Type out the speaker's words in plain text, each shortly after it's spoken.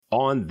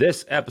On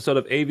this episode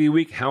of AV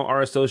Week, how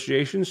our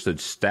associations should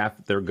staff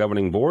their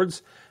governing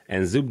boards,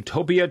 and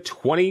Zoomtopia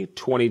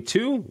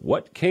 2022,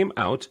 what came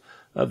out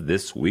of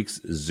this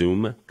week's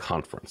Zoom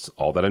conference.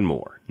 All that and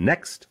more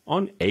next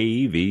on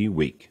AV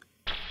Week.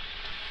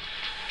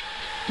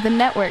 The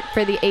network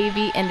for the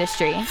AV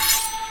industry.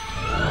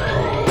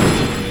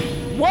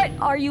 What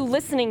are you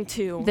listening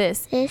to?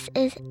 This is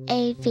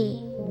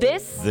AV.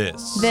 This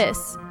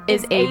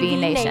is AV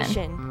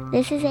Nation.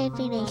 This is AV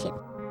Nation.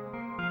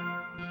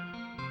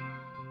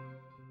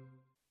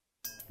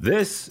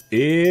 This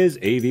is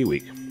AV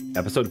Week,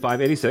 episode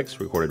 586,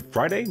 recorded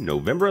Friday,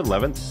 November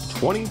 11th,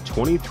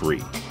 2023.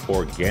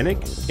 Organic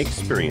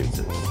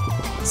Experiences.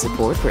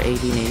 Support for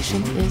AV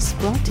Nation is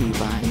brought to you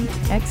by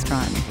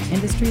Extron,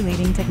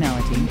 industry-leading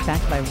technology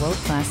backed by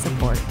world-class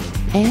support.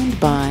 And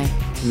by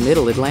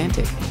Middle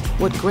Atlantic,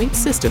 what great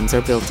systems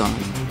are built on.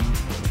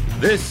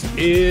 This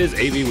is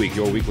AV Week,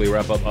 your weekly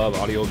wrap-up of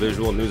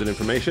audio-visual news and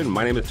information.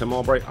 My name is Tim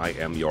Albright. I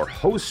am your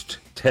host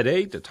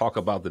today to talk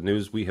about the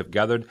news we have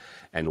gathered,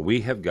 and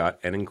we have got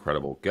an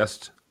incredible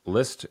guest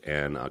list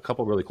and a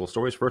couple really cool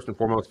stories. First and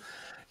foremost,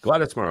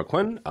 Gladys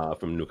Marroquin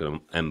from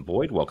Newcomb &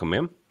 Boyd. Welcome,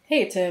 ma'am.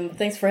 Hey, Tim.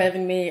 Thanks for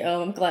having me.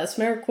 I'm Gladys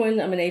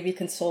Marroquin. I'm an AV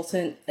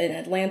consultant in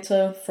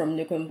Atlanta from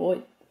Newcomb &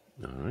 Boyd.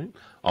 All right.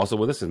 Also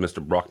with us is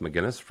Mr. Brock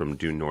McGinnis from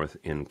Due North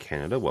in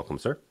Canada. Welcome,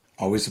 sir.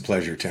 Always a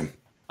pleasure, Tim.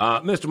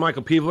 Mr.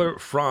 Michael Peevler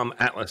from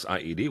Atlas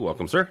IED.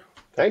 Welcome, sir.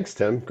 Thanks,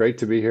 Tim. Great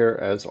to be here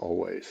as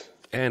always.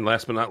 And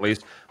last but not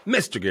least,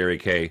 Mr. Gary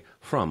Kay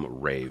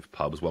from Rave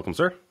Pubs. Welcome,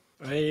 sir.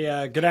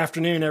 Hey, good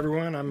afternoon,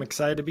 everyone. I'm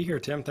excited to be here,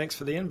 Tim. Thanks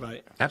for the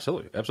invite.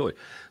 Absolutely.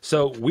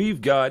 So we've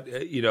got,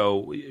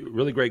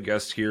 really great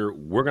guests here.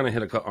 We're going to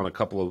hit on a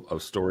couple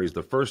of stories.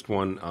 The first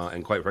one,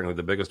 and quite frankly,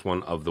 the biggest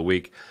one of the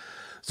week,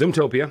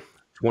 Zoomtopia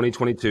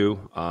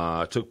 2022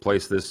 took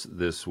place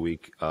this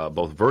week,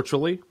 both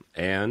virtually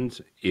and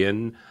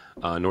in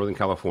Northern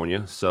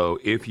California. So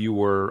if you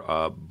were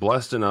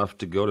blessed enough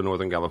to go to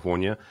Northern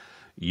California,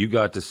 you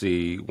got to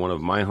see one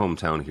of my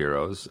hometown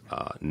heroes,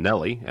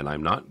 Nelly, and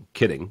I'm not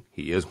kidding.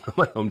 He is one of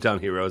my hometown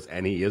heroes,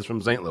 and he is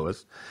from St.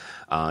 Louis.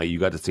 You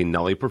got to see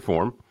Nelly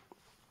perform,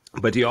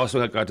 but you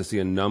also got to see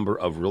a number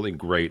of really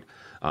great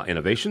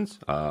innovations,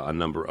 a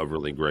number of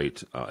really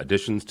great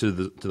additions to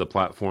the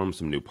platform,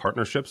 some new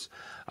partnerships.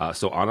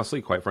 So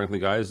honestly, quite frankly,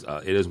 guys,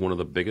 it is one of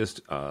the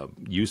biggest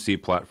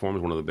UC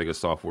platforms, one of the biggest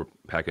software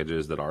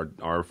packages that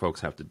our folks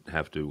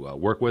have to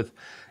work with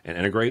and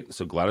integrate.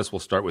 So Gladys, we'll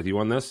start with you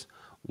on this.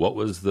 What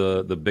was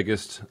the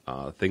biggest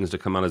things to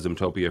come out of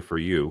Zoomtopia for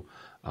you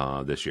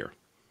this year?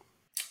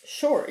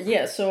 Sure.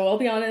 Yeah. So I'll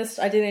be honest,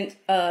 I didn't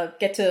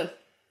get to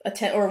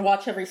attend or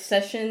watch every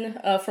session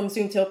from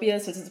Zoomtopia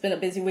since it's been a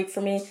busy week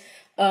for me.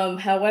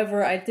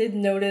 However, I did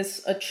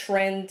notice a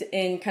trend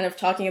in kind of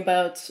talking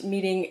about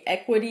meeting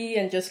equity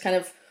and just kind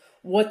of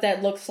what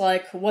that looks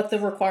like, what the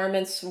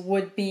requirements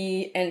would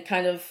be, and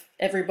kind of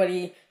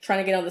everybody trying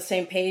to get on the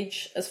same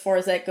page as far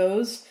as that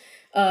goes.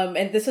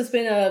 And this has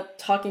been a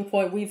talking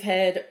point we've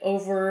had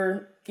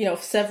over,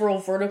 several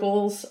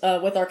verticals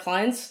with our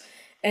clients,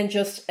 and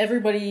just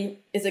everybody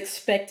is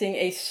expecting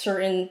a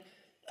certain,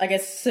 I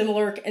guess,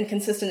 similar and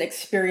consistent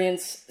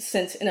experience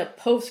since in a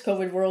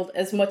post-COVID world,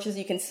 as much as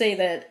you can say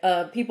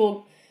that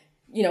people,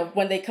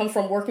 when they come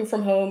from working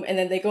from home and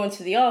then they go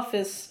into the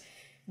office,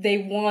 they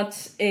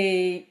want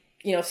a,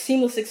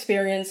 seamless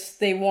experience.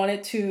 They want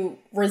it to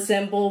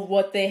resemble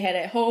what they had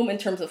at home in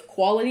terms of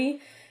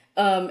quality.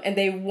 And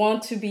they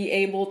want to be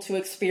able to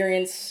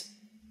experience,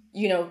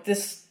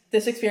 this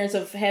experience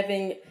of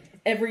having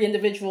every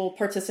individual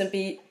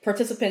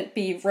participant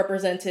be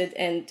represented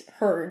and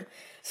heard.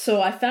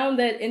 So I found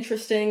that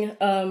interesting.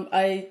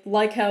 I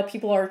like how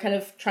people are kind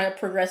of trying to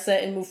progress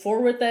that and move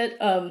forward with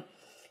that.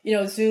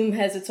 Zoom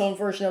has its own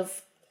version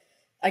of,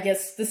 I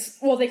guess,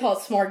 they call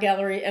it Smart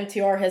Gallery.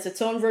 MTR has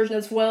its own version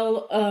as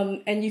well.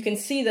 And you can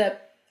see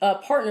that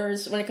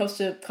partners, when it comes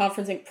to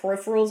conferencing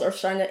peripherals, are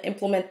starting to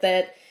implement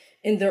that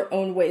in their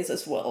own ways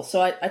as well.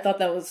 So I thought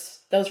that was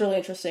really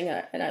interesting,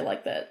 and I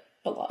like that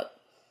a lot.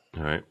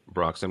 All right,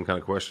 Brock, same kind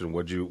of question.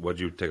 What'd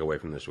you take away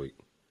from this week?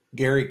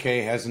 Gary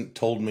Kay hasn't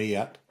told me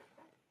yet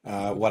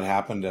what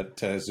happened at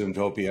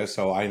Zoomtopia,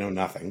 so I know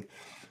nothing.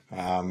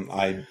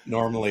 I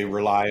normally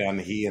rely on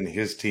he and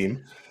his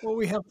team. Well,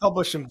 we have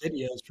published some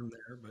videos from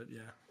there, but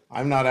yeah.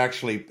 I'm not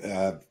actually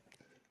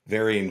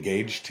very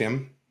engaged,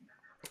 Tim,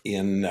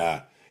 in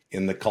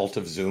the cult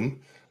of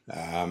Zoom,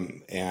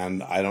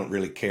 and I don't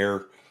really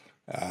care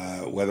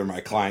whether my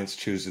clients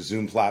choose a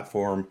Zoom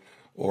platform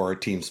or a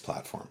Teams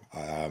platform.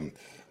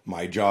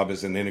 My job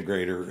as an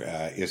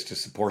integrator is to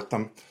support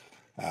them.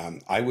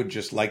 I would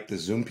just like the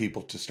Zoom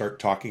people to start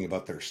talking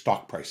about their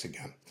stock price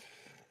again.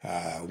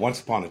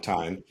 Once upon a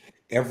time,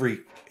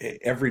 every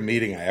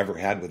meeting I ever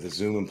had with a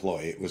Zoom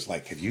employee, it was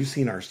like, have you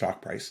seen our stock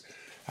price?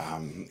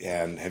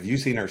 And have you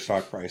seen our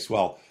stock price?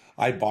 Well,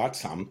 I bought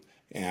some,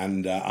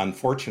 and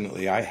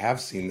unfortunately, I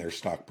have seen their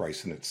stock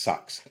price, and it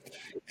sucks.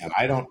 And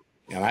I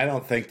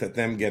don't think that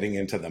them getting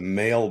into the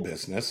mail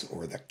business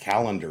or the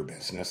calendar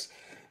business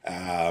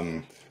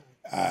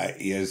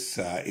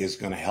is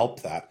going to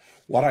help that.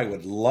 What I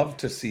would love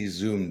to see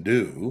Zoom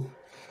do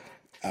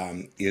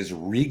is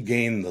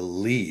regain the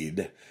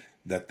lead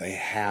that they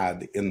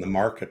had in the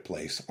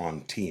marketplace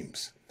on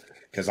Teams,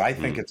 because I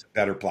think it's a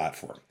better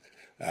platform.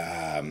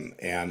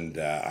 And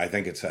I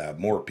think it's a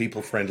more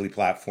people-friendly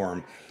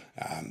platform.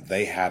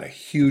 They had a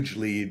huge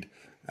lead.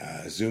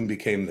 Zoom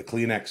became the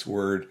Kleenex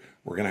word.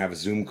 We're going to have a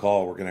Zoom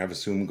call. We're going to have a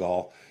Zoom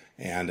call.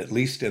 And at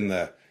least in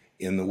the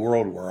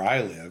world where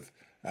I live,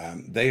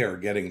 they are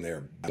getting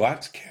their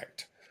butts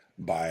kicked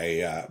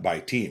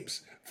by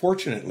Teams.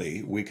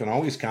 Fortunately, we can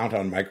always count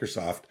on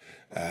Microsoft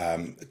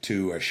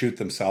to shoot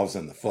themselves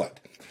in the foot,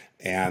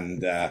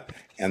 and the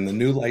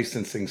new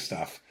licensing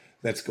stuff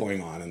that's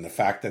going on, and the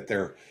fact that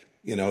they're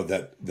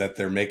that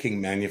they're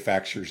making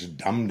manufacturers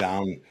dumb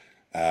down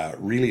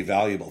really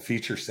valuable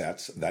feature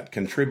sets that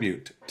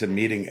contribute to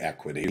meeting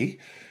equity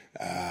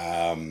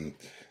in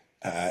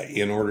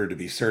order to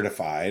be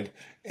certified,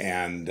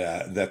 and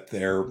that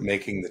they're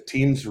making the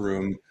Teams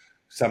room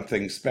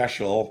something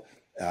special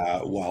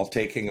while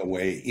taking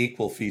away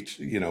equal features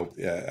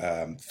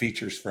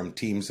from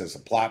Teams as a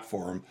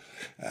platform.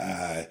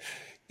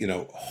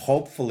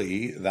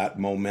 Hopefully that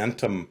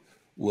momentum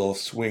will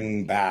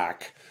swing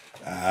back,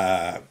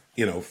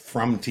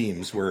 from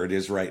Teams where it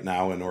is right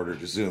now in order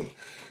to Zoom.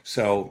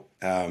 So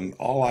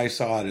all I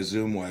saw at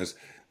Zoom was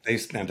they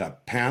spent a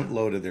pant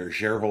load of their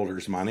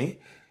shareholders' money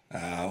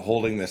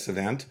holding this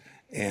event,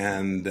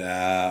 and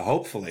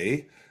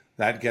hopefully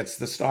that gets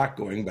the stock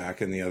going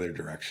back in the other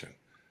direction,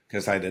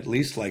 because I'd at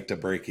least like to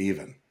break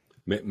even.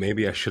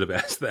 Maybe I should have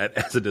asked that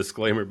as a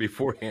disclaimer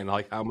beforehand.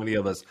 Like, how many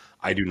of us?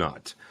 I do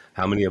not.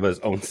 How many of us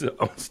own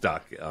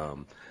stock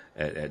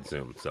at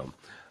Zoom? So,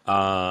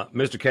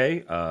 Mr.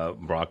 K,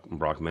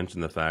 Brock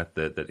mentioned the fact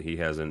that he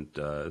hasn't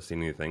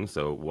seen anything.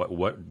 So,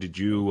 what did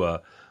you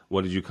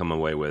come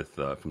away with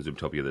from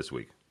Zoomtopia this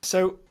week?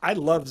 So I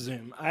love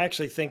Zoom. I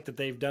actually think that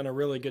they've done a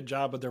really good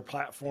job with their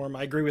platform.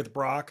 I agree with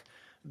Brock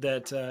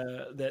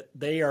that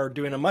they are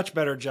doing a much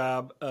better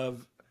job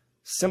of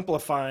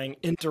simplifying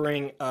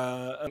entering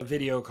a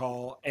video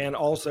call and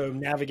also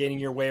navigating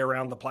your way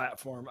around the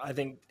platform. I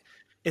think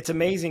it's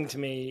amazing to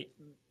me,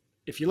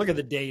 if you look at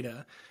the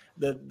data,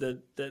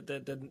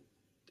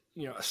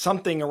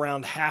 something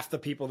around half the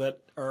people that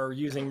are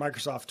using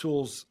Microsoft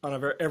tools on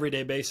an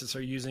everyday basis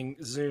are using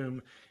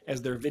Zoom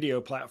as their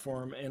video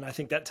platform. And I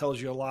think that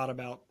tells you a lot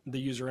about the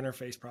user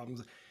interface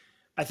problems.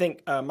 I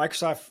think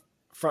Microsoft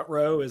Front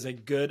Row is a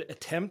good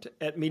attempt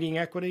at meeting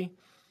equity.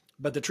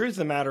 But the truth of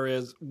the matter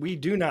is we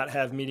do not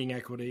have meeting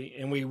equity,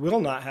 and we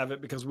will not have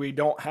it because we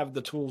don't have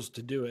the tools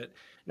to do it.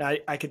 Now,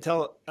 I could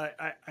tell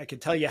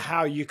you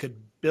how you could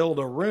build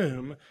a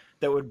room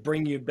that would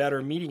bring you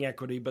better meeting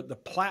equity, but the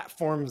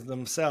platforms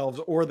themselves,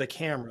 or the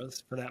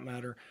cameras for that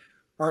matter,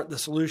 aren't the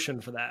solution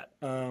for that.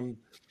 And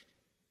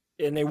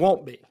they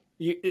won't be.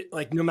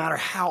 No matter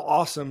how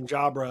awesome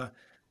Jabra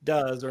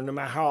does, or no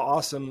matter how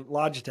awesome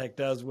Logitech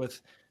does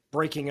with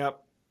breaking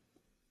up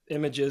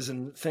images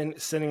and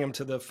sending them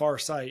to the far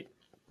site,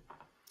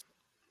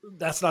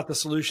 that's not the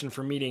solution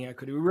for meeting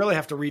equity. We really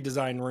have to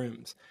redesign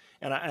rooms.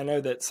 And I know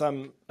that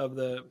some of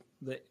the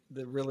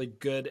really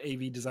good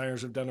AV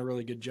designers have done a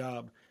really good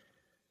job.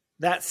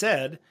 That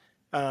said,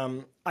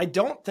 I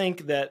don't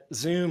think that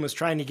Zoom was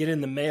trying to get in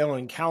the mail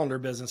and calendar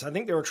business. I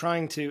think they were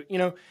trying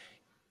to,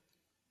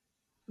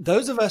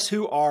 those of us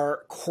who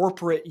are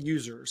corporate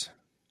users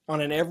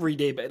on an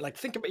everyday basis, like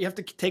think about, you have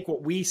to take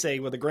what we say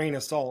with a grain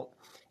of salt,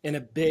 in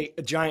a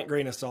giant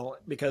grain of salt,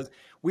 because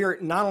we are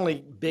not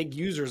only big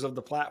users of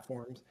the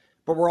platforms,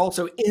 but we're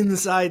also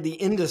inside the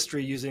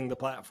industry using the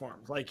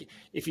platforms. Like,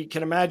 if you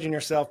can imagine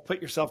yourself, put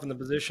yourself in the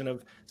position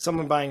of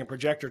someone buying a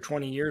projector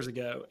 20 years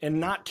ago and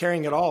not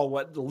caring at all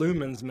what the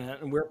lumens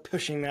meant, and we're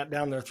pushing that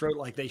down their throat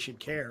like they should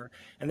care.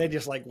 And they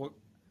just like, well,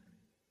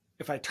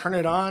 if I turn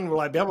it on, will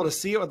I be able to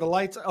see it with the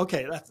lights?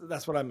 Okay,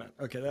 that's what I meant.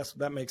 Okay,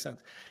 that makes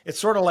sense. It's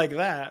sort of like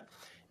that.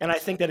 And I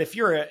think that if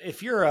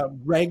you're a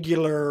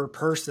regular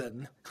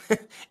person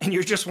and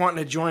you're just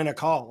wanting to join a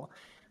call,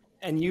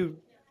 and you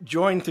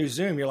join through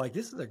Zoom, you're like,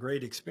 this is a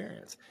great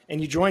experience. And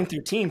you join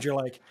through Teams, you're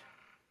like,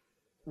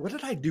 what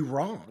did I do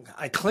wrong?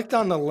 I clicked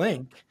on the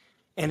link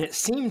and it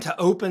seemed to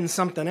open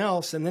something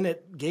else, and then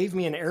it gave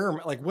me an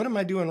error. Like, what am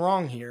I doing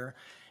wrong here?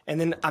 And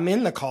then I'm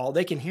in the call.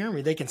 They can hear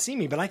me. They can see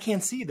me, but I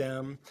can't see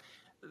them.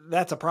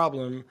 That's a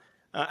problem.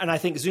 And I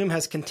think Zoom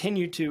has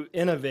continued to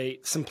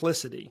innovate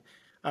simplicity.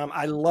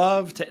 I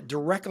love, to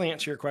directly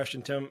answer your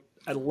question, Tim,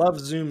 I love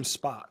Zoom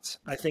Spots.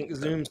 I think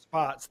Zoom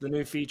Spots, the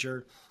new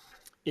feature,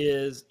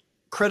 is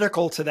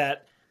critical to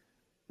that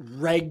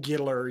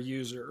regular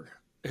user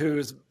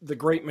who's the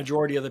great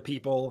majority of the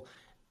people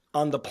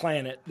on the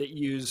planet that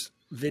use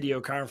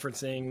video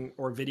conferencing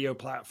or video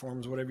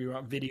platforms, whatever you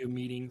want, video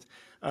meetings.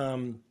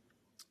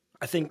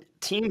 I think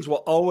Teams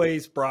will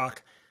always,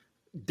 Brock,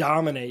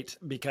 dominate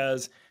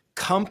because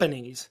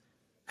companies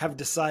have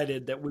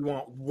decided that we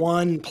want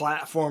one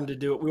platform to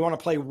do it. We want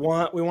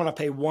to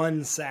pay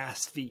one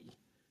SaaS fee.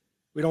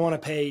 We don't want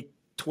to pay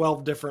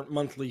 12 different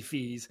monthly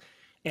fees.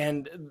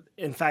 And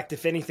in fact,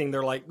 if anything,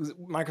 they're like,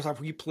 Microsoft,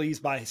 will you please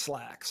buy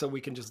Slack so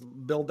we can just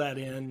build that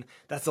in?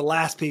 That's the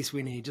last piece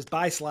we need. Just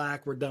buy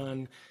Slack, we're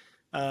done.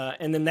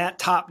 And then that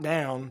top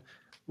down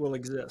will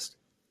exist.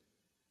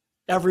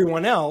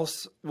 Everyone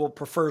else will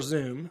prefer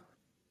Zoom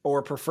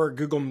or prefer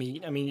Google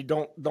Meet. I mean, you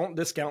don't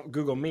discount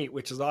Google Meet,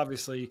 which is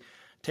obviously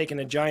taking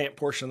a giant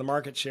portion of the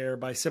market share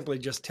by simply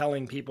just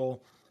telling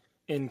people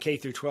in K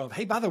through 12,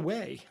 hey, by the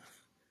way,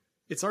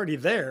 it's already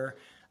there.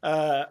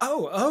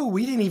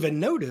 We didn't even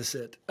notice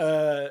it.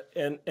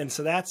 And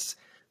so that's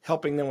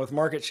helping them with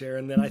market share.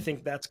 And then I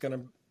think that's going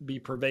to be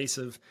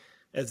pervasive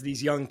as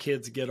these young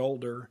kids get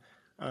older.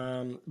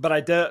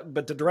 But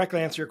to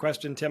directly answer your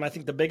question, Tim, I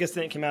think the biggest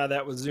thing that came out of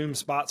that was Zoom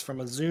Spots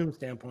from a Zoom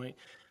standpoint.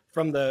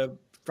 From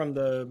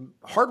the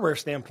hardware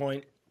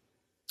standpoint,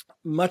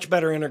 much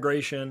better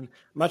integration,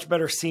 much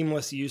better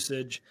seamless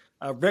usage,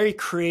 very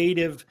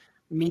creative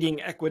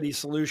meeting equity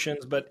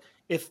solutions. But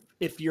if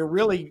you're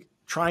really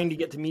trying to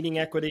get to meeting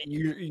equity,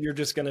 you're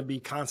just going to be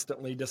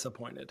constantly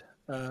disappointed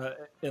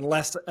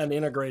unless an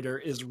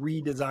integrator is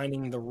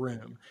redesigning the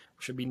room.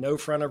 There should be no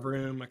front of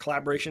room. A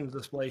collaboration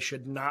display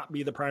should not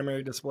be the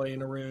primary display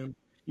in a room.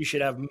 You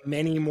should have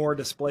many more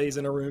displays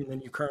in a room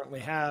than you currently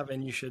have,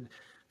 and you should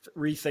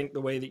rethink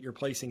the way that you're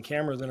placing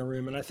cameras in a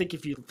room. And I think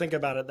if you think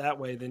about it that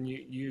way, then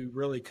you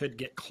really could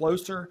get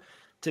closer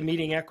to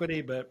meeting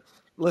equity. But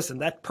listen,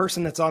 that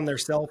person that's on their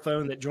cell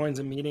phone that joins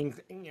a meeting,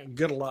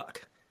 good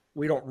luck.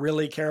 We don't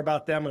really care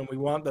about them, and we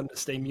want them to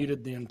stay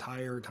muted the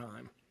entire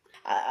time.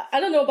 I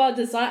don't know about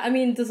design. I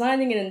mean,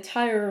 designing an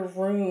entire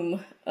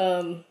room,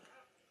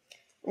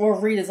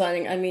 or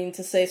redesigning, I mean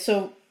to say.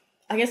 So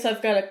I guess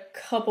I've got a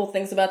couple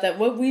things about that.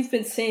 What we've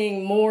been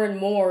seeing more and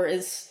more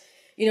is,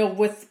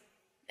 with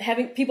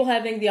people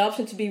having the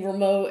option to be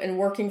remote and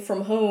working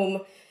from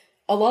home,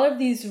 a lot of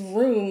these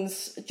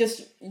rooms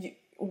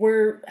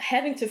we're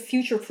having to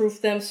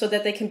future-proof them so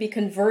that they can be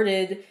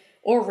converted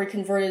or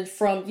reconverted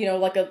from,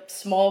 like a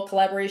small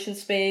collaboration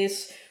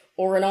space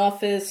or an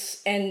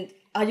office. And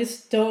I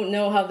just don't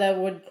know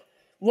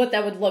what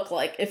that would look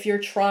like if you're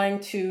trying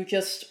to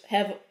just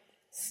have,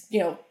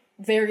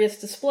 various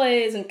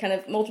displays and kind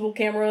of multiple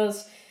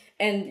cameras,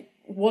 and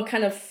what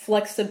kind of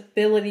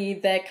flexibility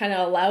that kind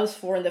of allows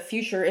for in the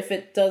future if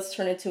it does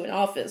turn into an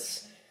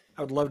office.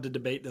 I would love to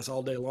debate this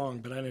all day long,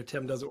 but I know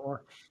Tim doesn't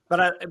want.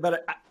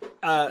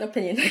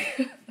 Opinion.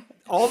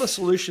 All the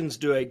solutions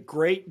do a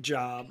great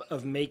job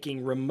of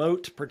making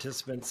remote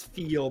participants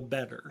feel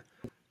better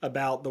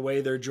about the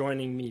way they're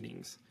joining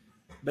meetings,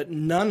 but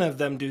none of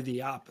them do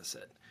the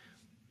opposite.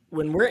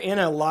 When we're in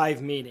a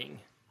live meeting,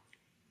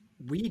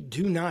 we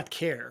do not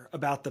care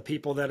about the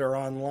people that are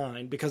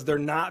online because they're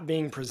not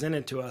being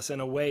presented to us in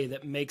a way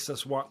that makes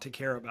us want to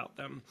care about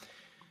them.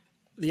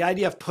 The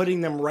idea of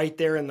putting them right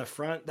there in the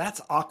front,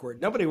 that's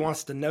awkward. Nobody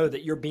wants to know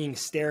that you're being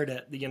stared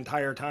at the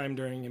entire time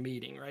during a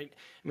meeting, right?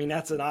 I mean,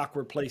 that's an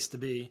awkward place to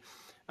be.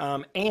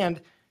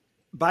 And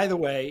by the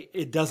way,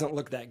 it doesn't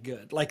look that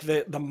good. Like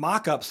the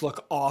mock-ups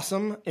look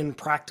awesome in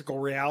practical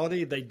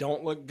reality. They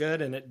don't look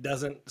good, and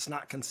it's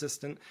not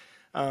consistent.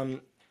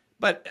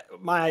 But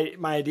my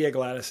idea,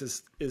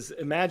 Gladys, is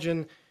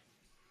imagine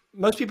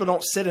most people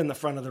don't sit in the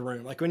front of the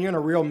room. Like when you're in a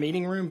real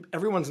meeting room,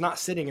 everyone's not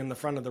sitting in the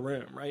front of the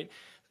room, right?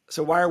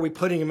 So why are we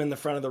putting them in the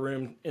front of the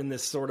room in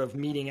this sort of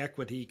meeting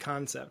equity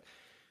concept?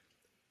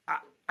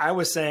 I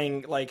was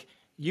saying, like,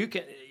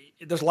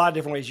 there's a lot of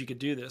different ways you could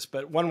do this,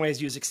 but one way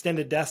is use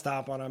extended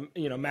desktop on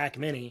a Mac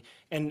Mini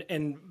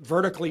and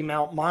vertically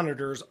mount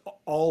monitors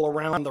all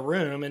around the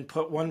room and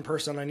put one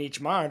person on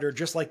each monitor,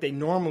 just like they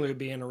normally would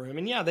be in a room.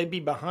 And yeah, they'd be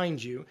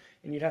behind you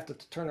and you'd have to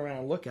turn around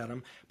and look at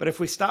them. But if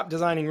we stop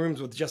designing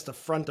rooms with just a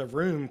front of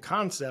room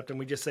concept and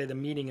we just say the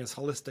meeting is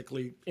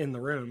holistically in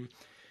the room,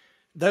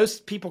 those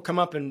people come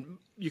up and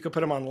you could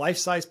put them on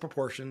life-size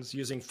proportions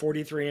using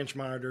 43-inch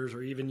monitors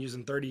or even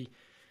using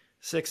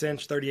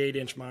 36-inch,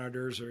 38-inch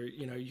monitors, or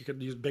you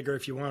could use bigger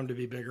if you want them to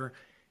be bigger,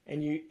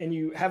 and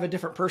you have a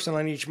different person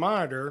on each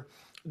monitor.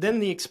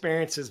 Then the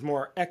experience is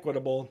more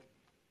equitable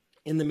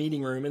in the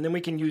meeting room, and then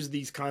we can use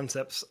these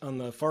concepts on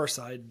the far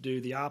side to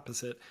do the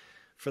opposite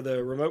for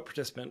the remote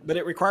participant. But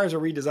it requires a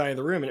redesign of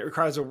the room, and it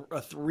requires a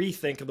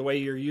rethink of the way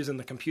you're using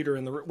the computer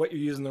and what you're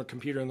using the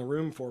computer in the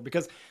room for.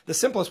 Because the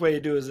simplest way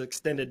to do it is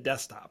extended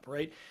desktop,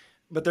 right?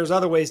 But there's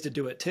other ways to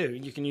do it too.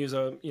 You can use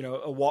some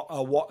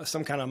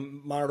kind of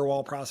monitor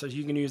wall process.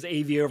 You can use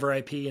AV over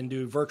IP and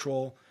do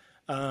virtual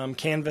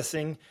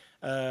canvassing,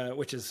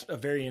 which is a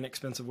very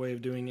inexpensive way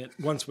of doing it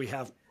once we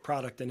have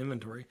product and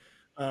inventory.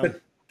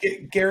 But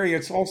Gary,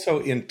 it's also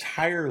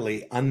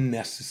entirely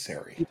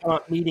unnecessary.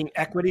 Meeting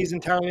equity is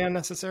entirely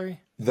unnecessary.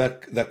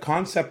 The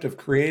concept of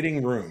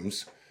creating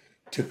rooms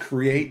to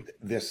create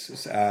this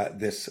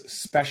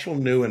special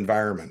new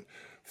environment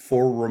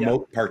for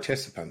remote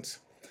participants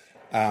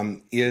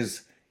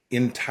is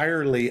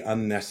entirely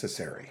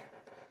unnecessary,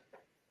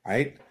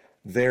 right?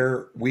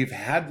 We've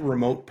had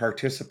remote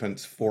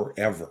participants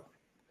forever.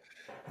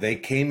 They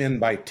came in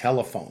by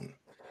telephone.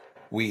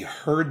 We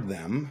heard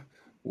them,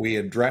 we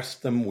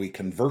addressed them, we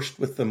conversed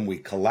with them, we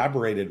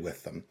collaborated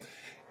with them.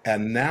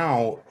 And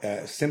now,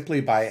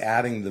 simply by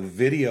adding the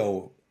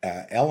video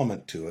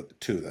element to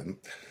them,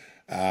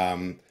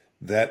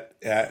 that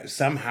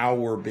somehow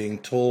we're being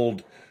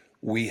told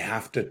we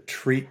have to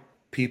treat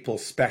people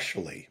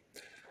specially.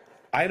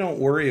 I don't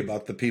worry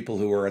about the people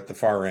who are at the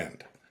far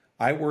end.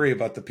 I worry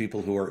about the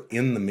people who are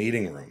in the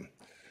meeting room,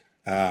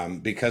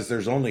 because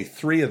there's only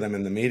 3 of them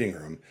in the meeting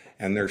room,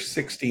 and there's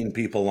 16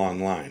 people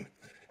online.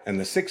 And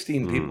the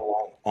 16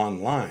 people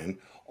online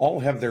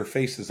all have their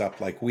faces up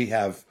like we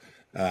have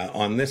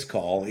on this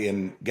call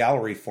in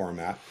gallery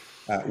format,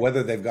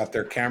 whether they've got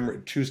their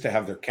choose to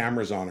have their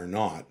cameras on or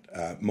not.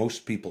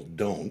 Most people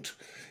don't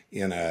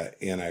in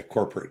a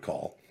corporate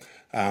call.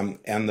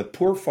 And the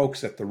poor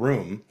folks at the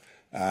room,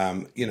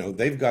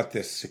 they've got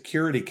this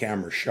security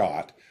camera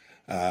shot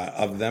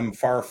of them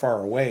far,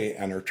 far away,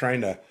 and are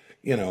trying to,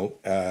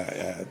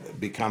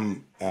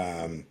 become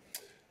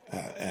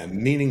a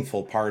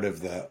meaningful part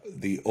of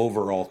the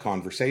overall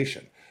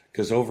conversation.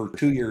 Because over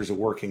 2 years of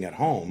working at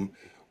home,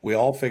 we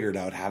all figured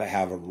out how to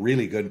have a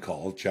really good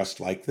call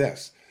just like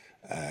this.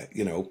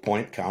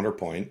 Point,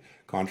 counterpoint,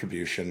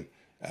 contribution,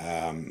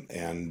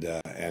 and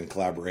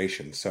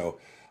collaboration. So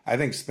I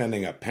think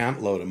spending a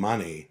pant load of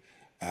money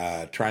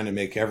trying to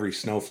make every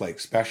snowflake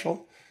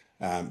special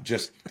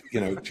just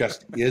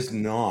is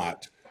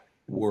not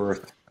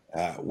worth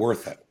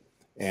it.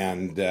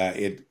 And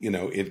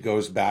it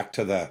goes back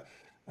to the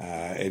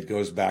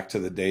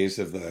days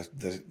of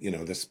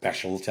the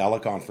special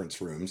teleconference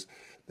rooms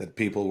that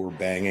people were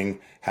banging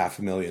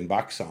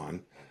 $500,000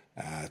 on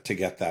to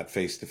get that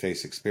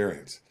face-to-face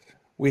experience.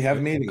 We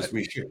have meetings,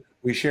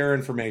 we share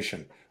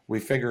information, we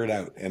figure it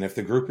out, and if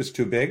the group is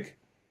too big,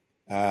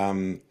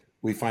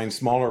 we find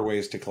smaller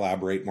ways to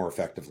collaborate more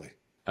effectively.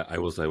 I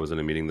was in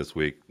a meeting this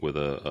week with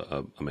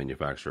a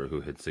manufacturer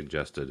who had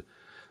suggested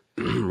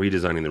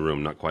redesigning the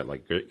room, not quite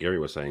like Gary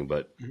was saying,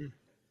 but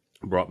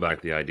brought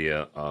back the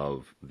idea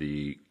of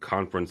the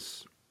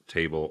conference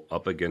table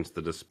up against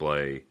the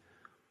display.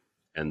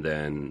 And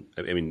then,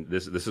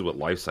 this is what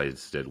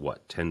LifeSites did,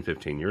 10,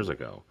 15 years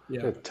ago?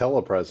 Yeah.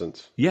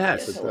 Telepresence.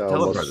 Yes,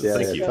 telepresence. Yeah,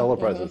 Thank you.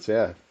 Telepresence,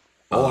 yeah.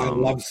 Oh, I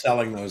love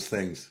selling those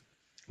things.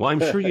 Well, I'm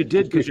sure you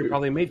did, because you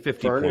probably made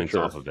 50 points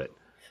off of it.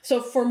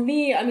 So for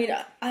me, I'm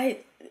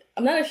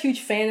not a huge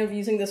fan of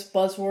using this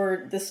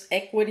buzzword, this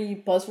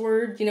equity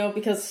buzzword,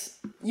 because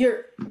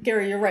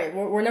Gary, you're right.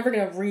 We're never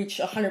going to reach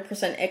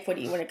 100%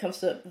 equity when it comes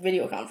to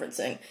video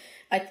conferencing.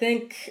 I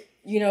think,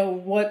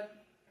 what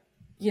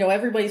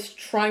everybody's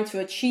trying to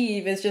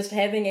achieve is just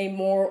having a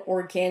more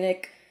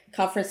organic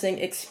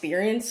conferencing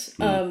experience,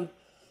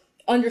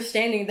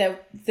 understanding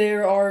that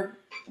there are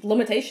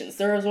limitations.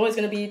 There is always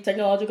going to be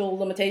technological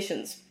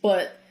limitations,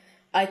 but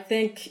I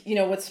think,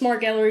 with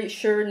Smart Gallery,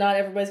 sure, not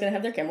everybody's going to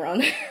have their camera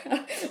on,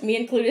 me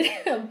included,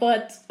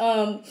 but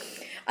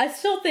I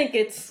still think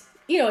it's,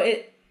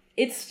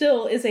 it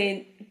still is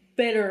a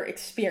better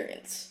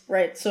experience,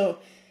 right? So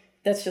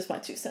that's just my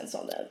 2 cents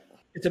on that.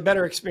 It's a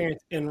better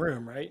experience in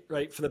room, right?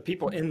 Right. For the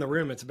people in the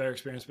room, it's a better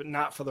experience, but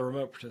not for the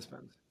remote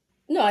participants.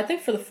 No, I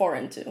think for the far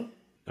end too.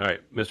 All right,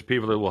 Mr.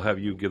 Peeverly, we'll have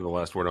you give the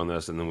last word on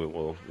this, and then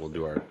we'll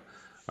do our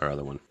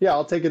other one. Yeah,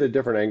 I'll take it a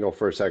different angle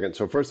for a second.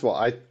 So first of all,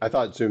 I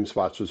thought Zoom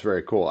Spots was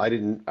very cool.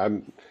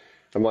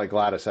 I'm like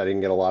Gladys. I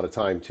didn't get a lot of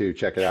time to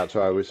check it out,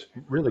 so I was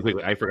really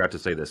quickly. I forgot to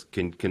say this.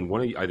 Can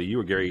one of you, either you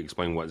or Gary,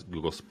 explain what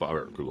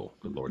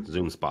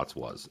Zoom Spots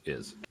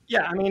is?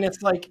 Yeah,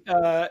 it's like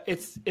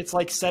it's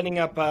like setting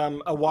up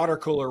a water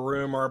cooler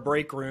room or a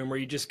break room where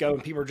you just go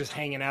and people are just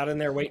hanging out in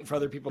there waiting for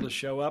other people to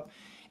show up,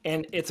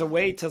 and it's a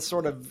way to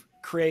sort of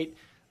create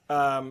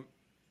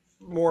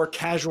more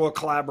casual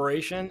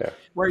collaboration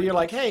where you're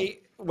like, hey,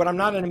 when I'm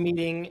not in a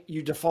meeting,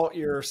 you default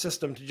your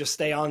system to just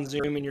stay on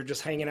Zoom and you're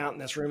just hanging out in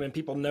this room and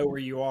people know where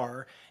you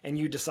are and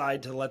you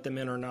decide to let them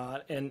in or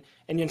not. And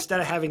instead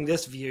of having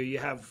this view,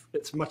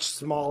 it's much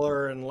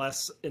smaller and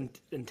less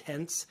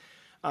intense.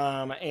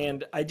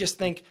 And I just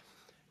think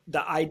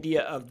the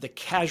idea of the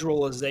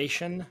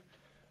casualization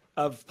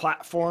of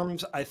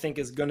platforms, I think,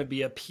 is going to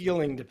be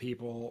appealing to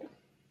people.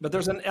 But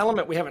there's an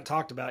element we haven't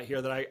talked about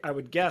here that I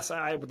would guess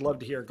I would love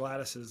to hear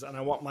Gladys's, and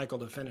I want Michael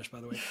to finish,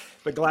 by the way,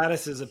 but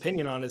Gladys's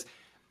opinion on is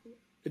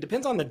it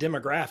depends on the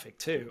demographic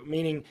too.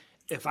 Meaning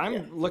if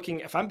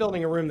I'm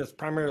building a room that's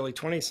primarily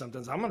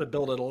 20-somethings, I'm going to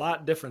build it a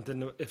lot different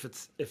than if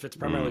it's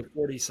primarily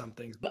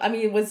 40-somethings.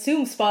 With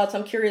Zoom Spots,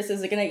 I'm curious,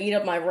 is it going to eat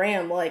up my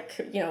RAM like,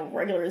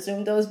 regular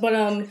Zoom does? But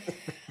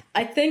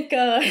I think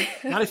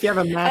not if you have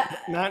a Mac.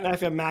 Not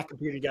if you have a Mac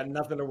computer, you got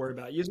nothing to worry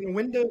about. Using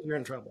Windows, you're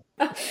in trouble.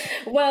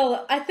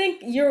 Well, I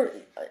think you're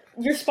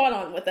spot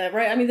on with that,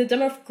 right? The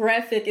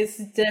demographic is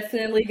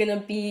definitely going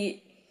to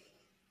be,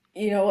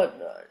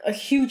 a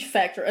huge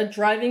factor, a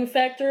driving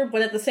factor.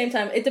 But at the same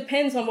time, it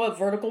depends on what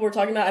vertical we're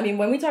talking about.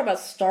 When we talk about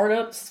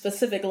startups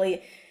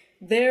specifically,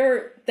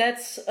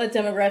 that's a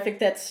demographic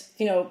that's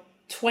 20s,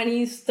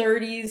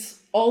 30s,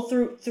 all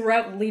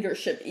throughout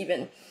leadership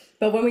even.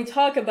 But when we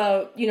talk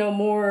about,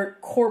 more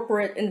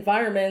corporate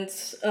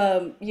environments,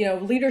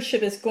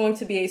 leadership is going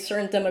to be a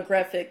certain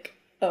demographic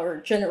or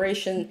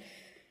generation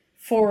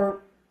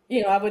for,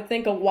 I would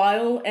think a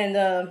while.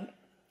 And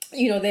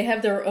they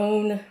have their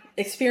own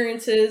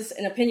experiences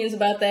and opinions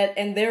about that,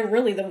 and they're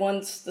really the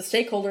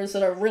stakeholders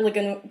that are really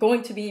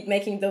going to be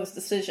making those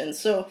decisions.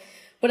 So,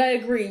 but I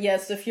agree,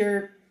 yes, if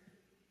you're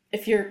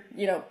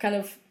kind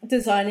of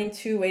designing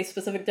to a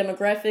specific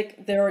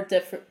demographic, there are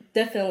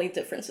definitely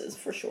differences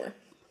for sure.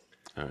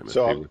 All right,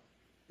 So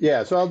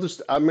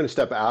I'm going to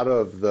step out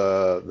of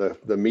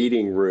the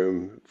meeting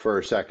room for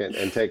a second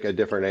and take a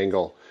different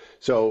angle.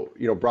 So,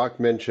 Brock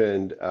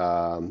mentioned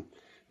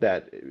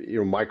that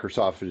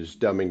Microsoft is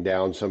dumbing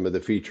down some of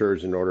the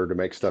features in order to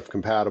make stuff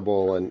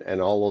compatible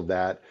and all of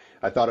that.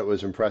 I thought it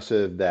was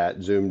impressive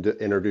that Zoom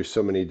introduced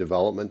so many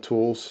development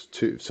tools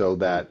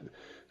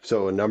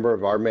so a number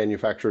of our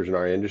manufacturers in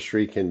our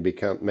industry can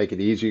make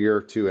it easier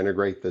to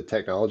integrate the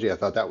technology. I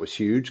thought that was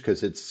huge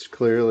because it's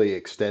clearly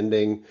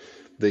extending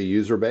the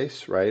user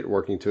base, right?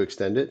 Working to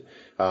extend it,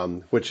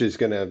 which is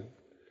going to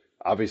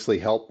obviously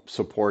help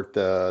support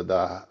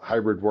the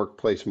hybrid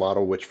workplace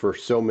model, which for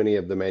so many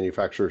of the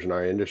manufacturers in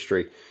our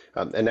industry,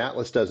 and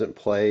Atlas doesn't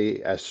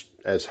play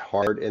as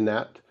hard in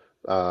that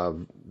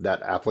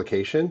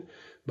application,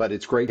 but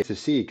it's great to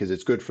see because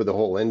it's good for the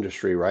whole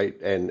industry, right?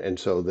 And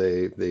so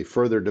the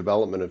further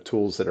development of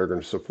tools that are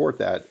going to support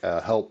that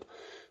help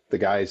the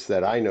guys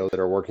that I know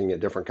that are working at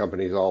different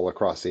companies all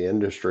across the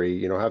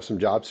industry, have some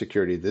job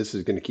security. This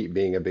is going to keep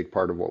being a big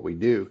part of what we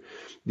do.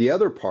 The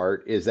other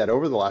part is that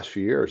over the last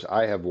few years,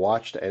 I have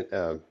watched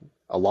a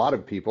lot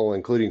of people,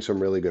 including some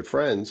really good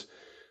friends,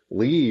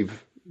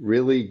 leave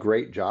really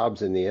great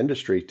jobs in the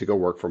industry to go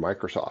work for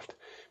Microsoft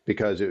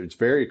because it's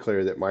very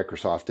clear that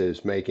Microsoft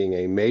is making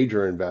a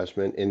major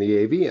investment in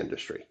the AV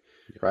industry,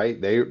 right?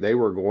 They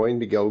were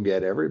going to go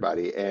get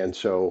everybody. And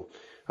so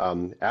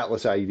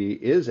Atlas ID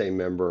is a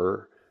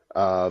member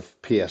of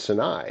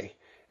PSNI.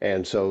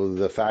 And so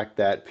the fact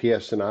that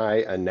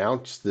PSNI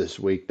announced this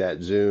week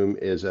that Zoom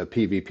is a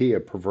PVP,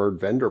 a preferred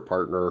vendor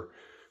partner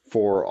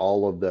for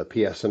all of the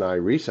PSNI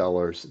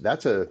resellers,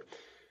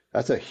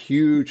 that's a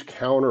huge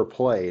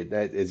counterplay.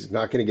 That is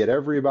not going to get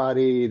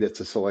everybody.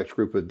 That's a select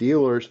group of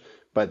dealers,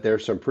 but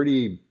there's some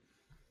pretty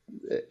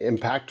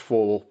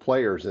impactful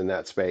players in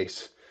that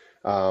space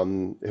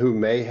who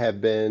may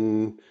have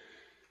been,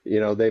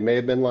 they may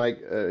have been like,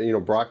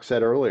 Brock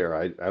said earlier,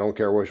 I don't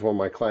care which one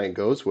my client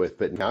goes with,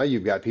 but now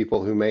you've got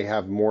people who may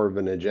have more of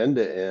an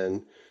agenda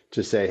in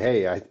to say,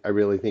 hey, I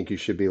really think you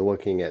should be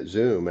looking at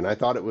Zoom. And I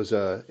thought it was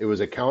a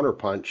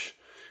counterpunch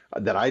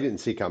that I didn't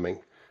see coming.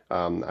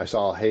 I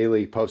saw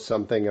Haley post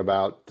something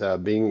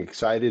about being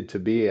excited to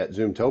be at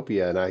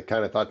Zoomtopia, and I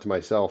kind of thought to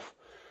myself,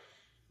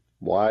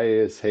 why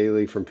is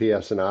Haley from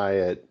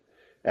PSNI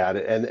at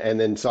it? And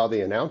then saw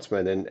the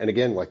announcement, and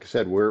again, like I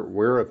said,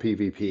 we're a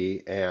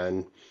PVP,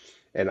 and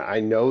I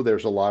know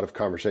there's a lot of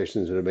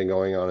conversations that have been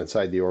going on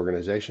inside the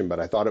organization, but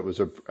I thought it was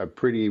a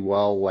pretty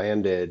well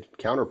landed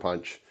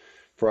counterpunch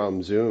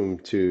from Zoom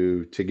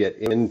to get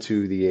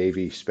into the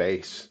AV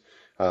space.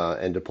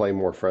 And to play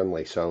more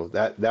friendly, so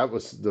that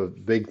was the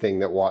big thing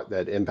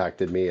that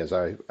impacted me as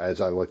I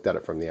looked at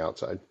it from the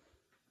outside.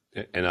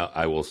 And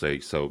I will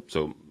say, so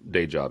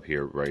day job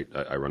here, right?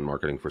 I run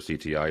marketing for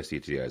CTI.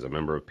 CTI is a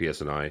member of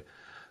PSNI.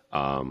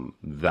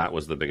 That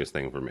was the biggest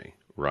thing for me,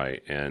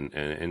 right? And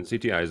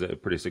CTI is a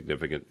pretty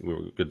significant.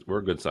 We're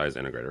a good size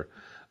integrator.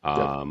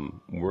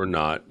 We're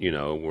not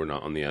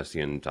on the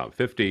SCN top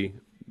 50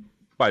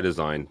 by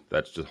design.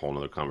 That's just a whole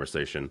nother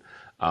conversation.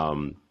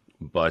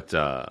 But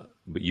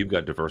you've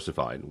got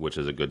Diversified, which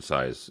is a good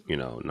size,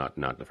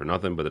 not for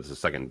nothing, but it's the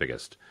second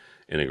biggest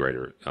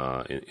integrator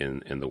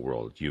in the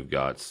world. You've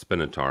got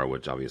Spinatar,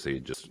 which obviously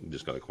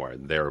just got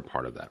acquired. They're a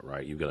part of that,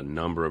 right? You've got a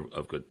number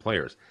of good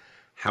players.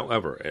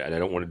 However, and I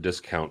don't want to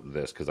discount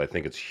this because I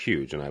think it's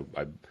huge, and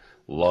I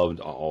loved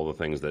all the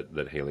things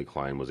that Haley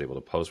Klein was able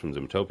to post from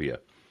Zoomtopia.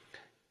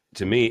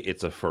 To me,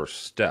 it's a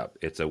first step.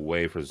 It's a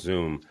way for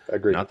Zoom.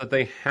 Agreed. Not that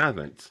they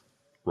haven't,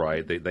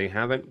 right? They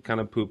haven't kind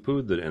of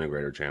poo-pooed the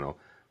integrator channel,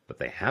 but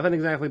they haven't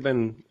exactly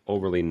been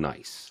overly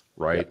nice,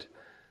 right? Yep.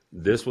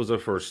 This was a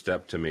first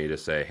step to me to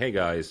say, hey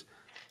guys,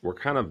 we're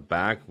kind of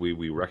back.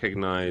 We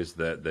recognize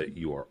that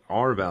you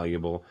are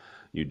valuable.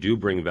 You do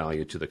bring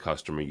value to the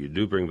customer. You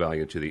do bring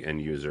value to the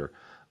end user,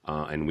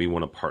 and we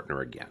want to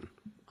partner again.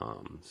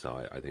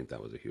 So I think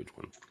that was a huge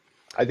one.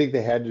 I think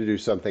they had to do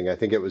something. I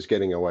think it was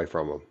getting away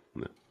from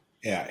them.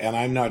 Yeah, and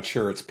I'm not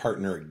sure it's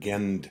partner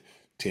again,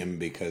 Tim,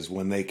 because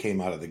when they came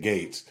out of the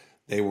gates,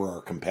 they were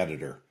our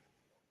competitor,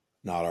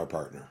 not our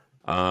partner.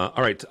 All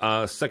right,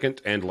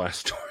 second and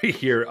last story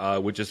here,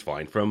 which is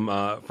fine,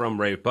 from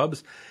Rave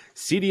Pubs.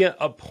 Cedia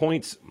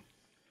appoints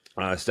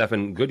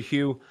Stefan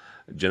Goodhue,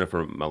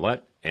 Jennifer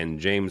Millette, and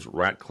James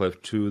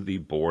Ratcliffe to the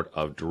board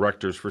of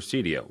directors for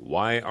Cedia.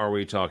 Why are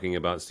we talking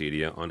about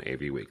Cedia on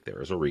AVWeek?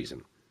 There is a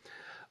reason.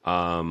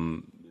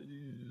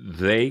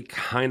 They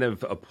kind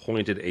of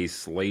appointed a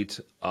slate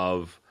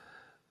of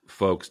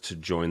folks to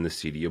join the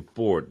Cedia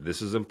board.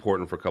 This is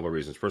important for a couple of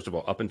reasons. First of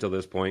all, up until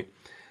this point,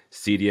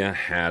 Cedia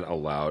had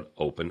allowed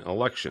open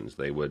elections.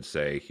 They would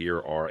say,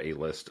 here are a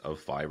list of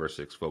 5 or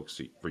 6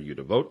 folks for you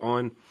to vote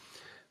on.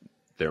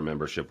 Their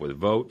membership would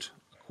vote.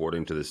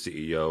 According to the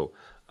CEO,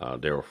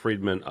 Daryl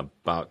Friedman,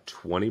 about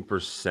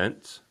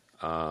 20%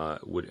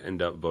 would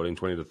end up voting,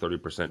 20 to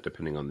 30%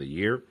 depending on the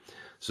year.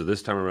 So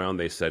this time around,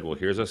 they said, well,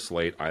 here's a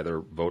slate, either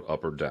vote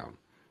up or down.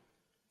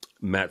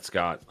 Matt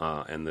Scott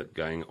and the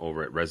gang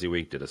over at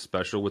AVWeek did a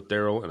special with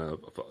Daryl and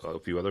a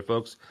few other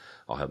folks.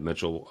 I'll have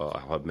Mitch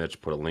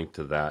put a link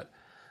to that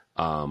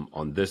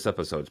on this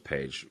episode's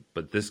page.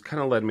 But this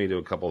kind of led me to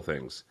a couple of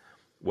things.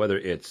 Whether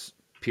it's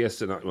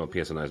PSNI, well,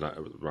 PSNI is not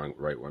the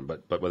right one,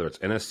 but whether it's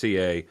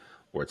NSCA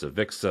or it's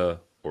AVIXA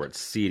or it's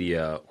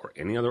CEDIA or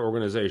any other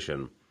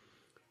organization,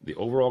 the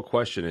overall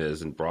question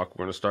is, and Brock,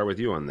 we're going to start with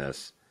you on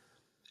this,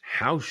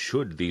 how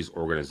should these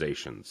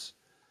organizations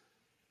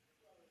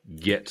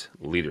get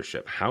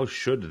leadership? How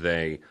should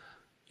they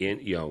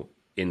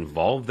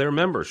involve their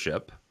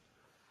membership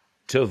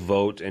to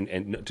vote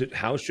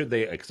how should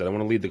they, because I don't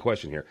want to lead the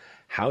question here,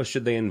 how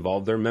should they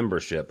involve their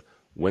membership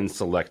when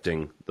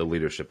selecting the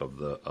leadership of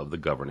the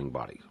governing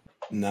body?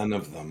 None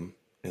of them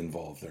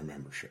involve their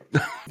membership.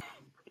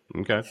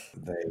 Okay.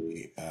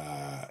 They,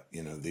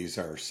 these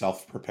are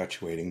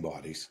self-perpetuating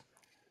bodies,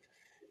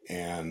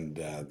 and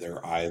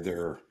they're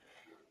either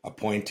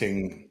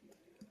appointing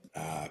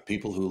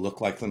people who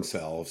look like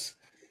themselves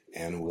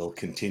and will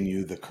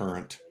continue the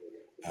current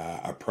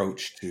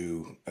approach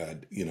to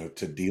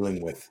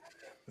dealing with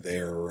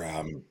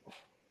their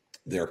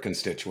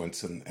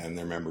constituents and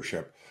their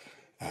membership,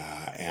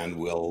 and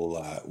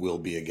will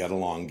be a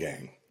get-along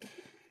gang,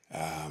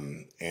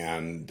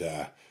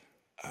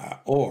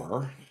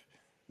 or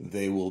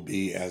they will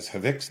be, as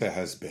AVIXA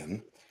has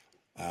been,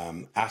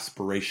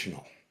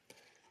 aspirational,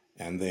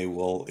 and they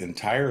will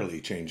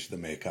entirely change the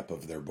makeup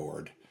of their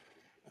board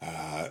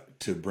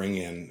to bring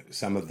in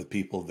some of the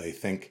people they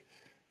think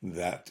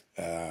that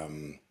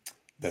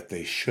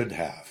they should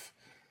have,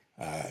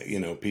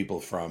 people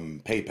from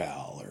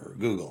PayPal or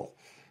Google,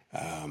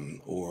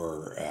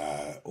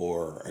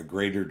 or a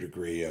greater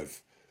degree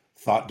of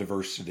thought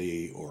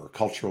diversity or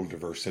cultural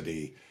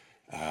diversity,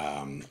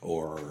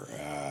 or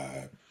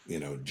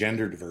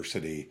gender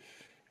diversity,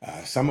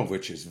 some of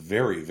which is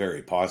very,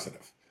 very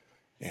positive,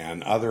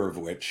 and other of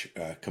which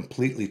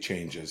completely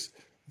changes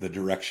the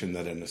direction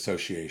that an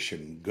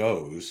association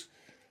goes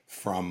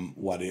from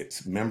what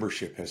its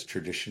membership has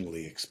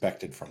traditionally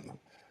expected from them.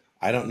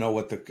 I don't know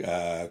what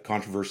the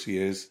controversy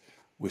is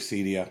with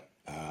CEDIA.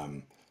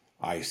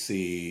 I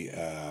see,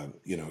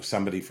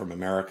 somebody from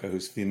America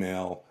who's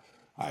female.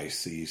 I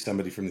see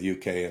somebody from the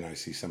UK, and I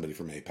see somebody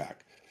from APAC,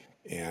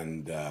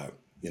 and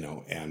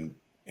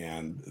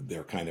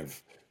they're kind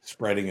of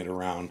spreading it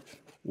around.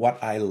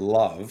 What I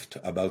loved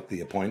about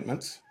the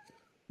appointments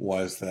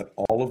was that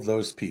all of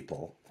those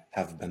people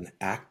have been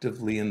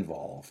actively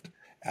involved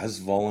as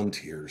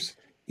volunteers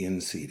in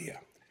CEDIA,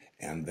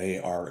 and they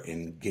are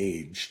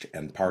engaged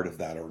and part of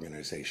that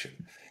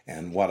organization.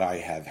 And what I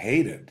have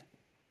hated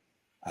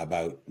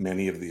about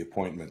many of the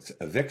appointments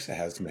AVIXA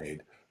has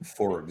made,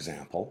 for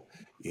example,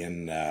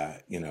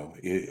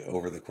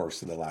 over the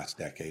course of the last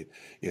decade,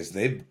 is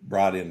they've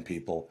brought in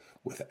people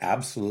with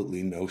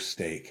absolutely no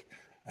stake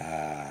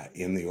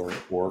in the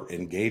or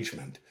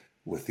engagement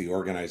with the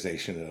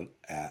organization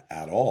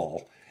at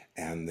all.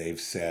 And they've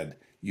said,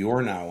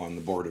 you're now on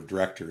the board of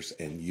directors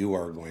and you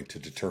are going to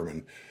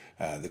determine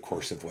the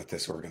course of what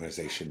this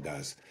organization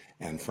does.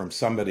 And from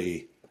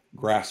somebody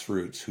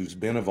grassroots who's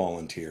been a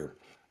volunteer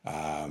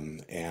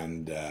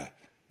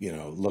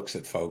looks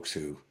at folks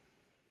who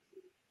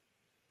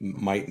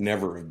might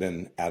never have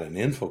been at an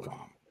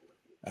Infocom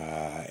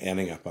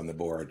ending up on the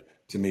board,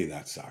 to me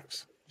that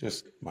sucks.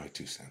 Just my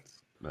 2 cents.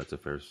 That's a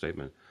fair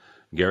statement.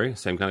 Gary,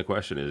 same kind of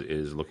question,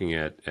 is looking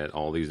at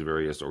all these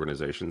various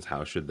organizations,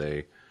 how should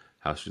they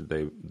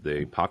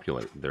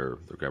populate their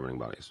governing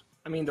bodies?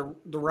 I mean,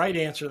 the right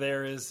answer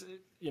there is,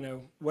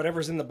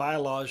 whatever's in the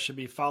bylaws should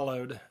be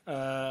followed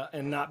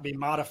and not be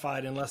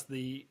modified unless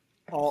the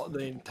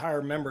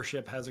entire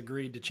membership has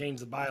agreed to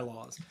change the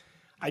bylaws.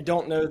 I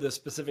don't know the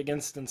specific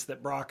instance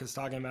that Brock is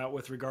talking about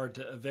with regard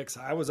to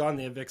AVIXA. I was on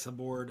the AVIXA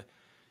board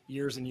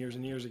years and years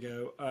and years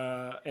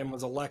ago and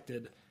was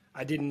elected.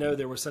 I didn't know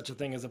there was such a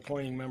thing as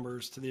appointing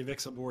members to the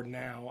AVIXA board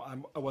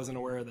now. I wasn't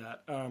aware of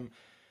that.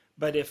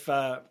 But if,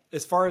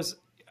 as far as,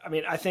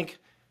 I think,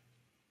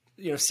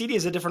 CEDIA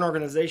is a different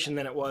organization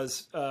than it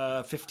was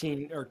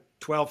 15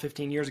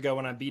 years ago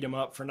when I beat them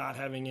up for not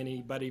having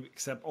anybody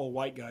except old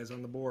white guys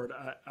on the board.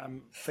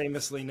 I'm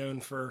famously known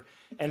for,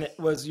 and it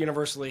was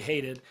universally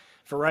hated,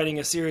 for writing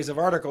a series of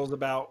articles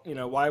about,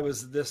 why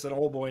was this an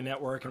old boy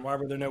network and why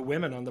were there no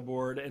women on the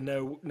board and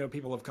no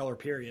people of color,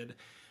 period.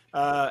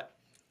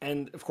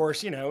 And of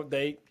course,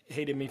 they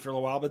hated me for a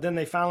little while, but then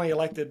they finally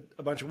elected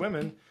a bunch of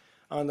women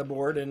on the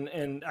board.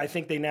 And I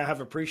think they now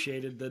have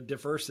appreciated the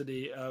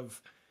diversity of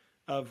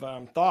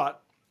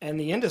thought and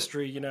the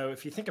industry.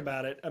 If you think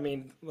about it,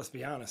 let's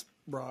be honest,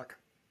 Brock,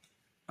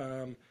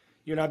 you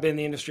and I've been in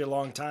the industry a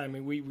long time,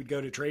 and we would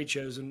go to trade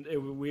shows and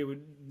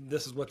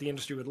this is what the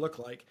industry would look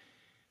like.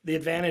 The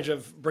advantage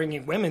of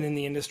bringing women in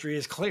the industry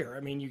is clear.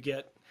 You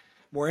get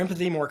more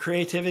empathy, more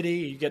creativity,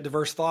 you get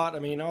diverse thought,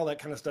 all that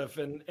kind of stuff.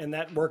 And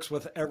that works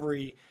with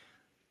every,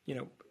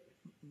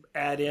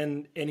 add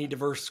in any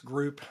diverse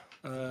group,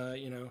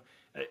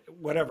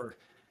 whatever.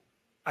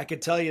 I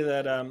could tell you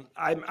that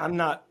I'm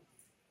not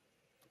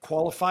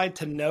qualified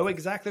to know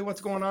exactly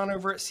what's going on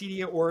over at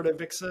CEDIA or at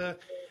AVIXA.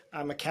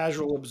 I'm a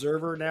casual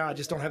observer now. I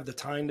just don't have the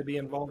time to be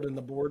involved in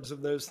the boards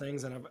of those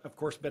things. And I've, of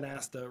course, been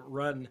asked to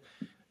run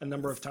a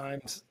number of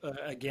times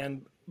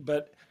again,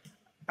 but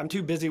I'm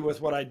too busy with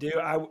what I do.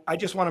 I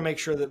just want to make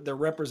sure that they're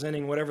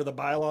representing whatever the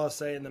bylaws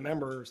say and the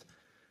members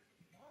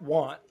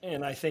want.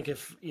 And I think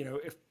if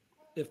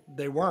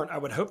they weren't, I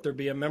would hope there'd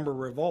be a member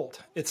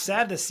revolt. It's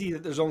sad to see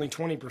that there's only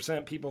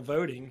 20% people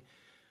voting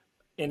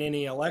in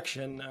any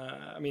election.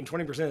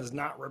 20% is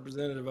not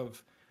representative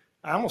of,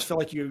 I almost feel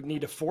like you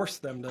need to force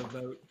them to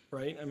vote,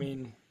 right? I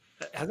mean,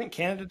 hasn't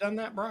Canada done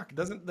that, Brock?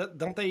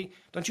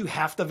 Don't you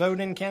have to vote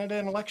in Canada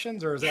in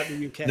elections, or is that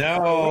the UK?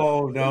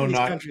 No,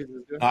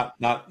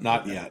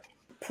 not yet.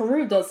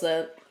 Peru does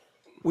that.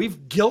 We've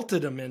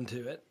guilted them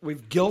into it.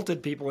 We've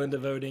guilted people into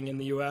voting in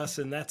the U.S.,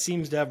 and that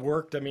seems to have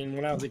worked. I mean,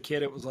 when I was a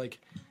kid, it was like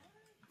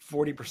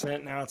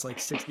 40%. Now it's like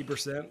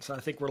 60%. So I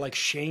think we're like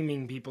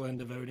shaming people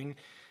into voting.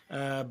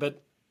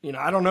 But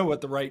I don't know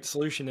what the right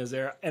solution is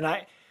there. And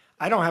I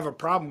don't have a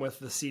problem with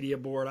the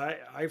CEDIA board.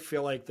 I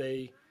feel like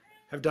they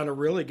have done a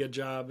really good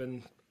job,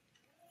 and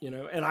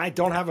I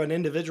don't have an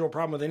individual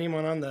problem with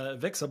anyone on the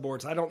VIXA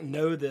boards. I don't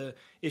know the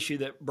issue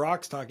that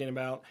Brock's talking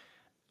about,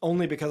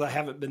 only because I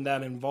haven't been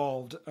that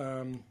involved.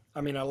 I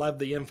love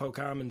the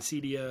Infocom and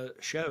CEDIA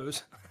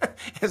shows,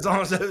 as long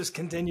as those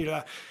continue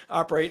to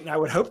operate. And I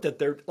would hope that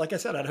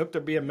I'd hope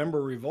there'd be a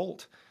member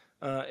revolt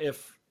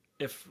if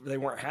they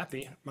weren't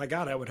happy. My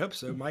God, I would hope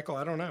so. Michael,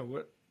 I don't know.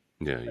 What?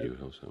 Yeah, you would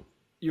hope so.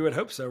 You would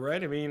hope so,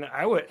 right? I mean,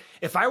 I would,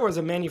 if I was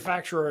a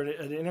manufacturer or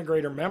an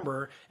integrator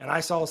member and I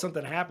saw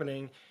something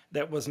happening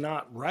that was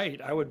not right,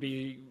 I would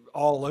be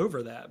all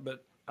over that.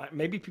 But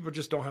maybe people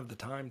just don't have the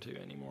time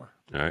to anymore.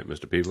 All right,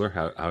 Mr. Peebler,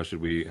 how should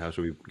we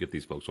get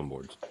these folks on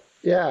boards?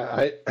 Yeah,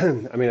 I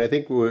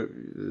think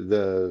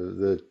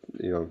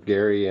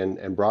Gary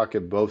and Brock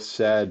have both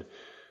said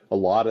a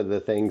lot of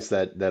the things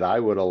that I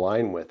would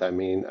align with. I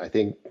mean, I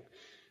think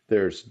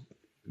there's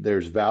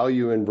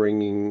value in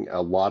bringing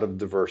a lot of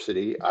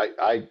diversity.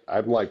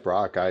 I'm like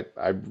Brock. I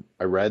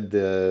read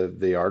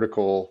the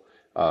article.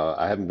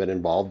 I haven't been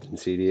involved in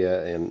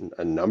CEDIA in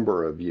a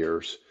number of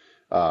years,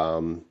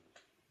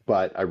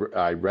 but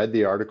I read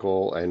the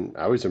article and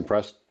I was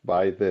impressed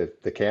by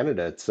the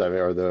candidates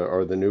or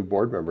the new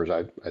board members.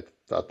 I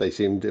thought they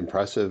seemed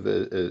impressive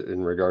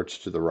in regards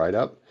to the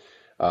write-up.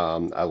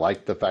 I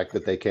liked the fact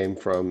that they came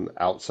from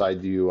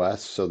outside the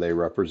U.S., so they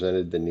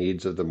represented the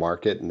needs of the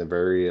market and the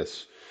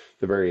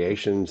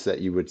variations that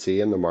you would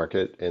see in the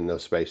market in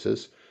those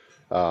spaces.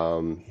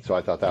 So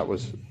I thought that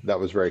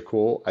was very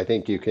cool. I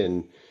think you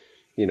can,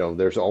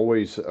 there's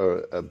always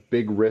a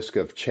big risk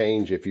of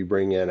change if you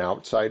bring in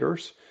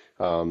outsiders.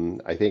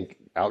 I think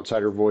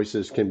outsider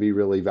voices can be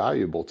really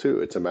valuable too.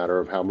 It's a matter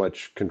of how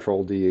much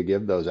control do you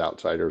give those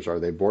outsiders? Are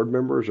they board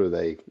members? Are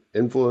they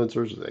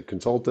influencers? Are they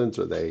consultants?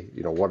 Are they,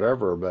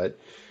 whatever? But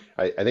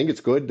I think it's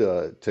good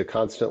to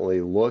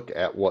constantly look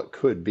at what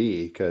could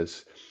be,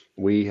 because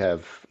we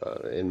have,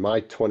 in my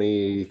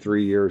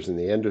 23 years in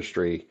the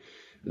industry,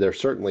 there's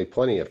certainly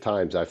plenty of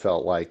times I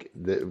felt like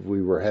that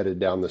we were headed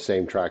down the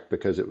same track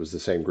because it was the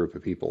same group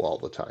of people all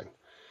the time.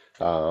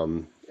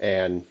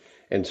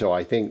 And so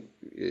I think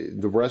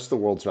the rest of the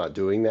world's not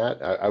doing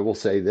that. I will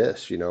say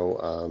this,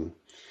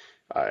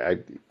 I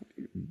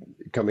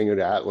coming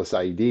into Atlas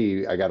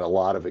IED, I got a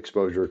lot of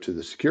exposure to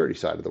the security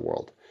side of the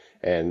world,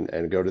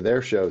 and go to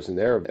their shows and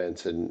their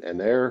events, and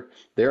they're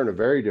in a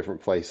very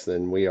different place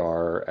than we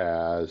are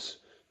as,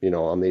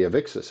 on the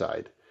AVIXA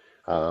side.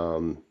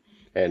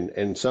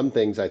 And some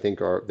things I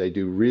think they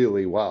do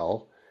really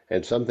well,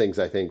 and some things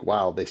I think,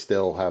 wow, they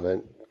still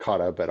haven't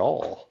caught up at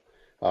all.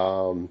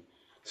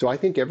 So I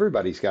think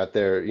everybody's got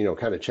their,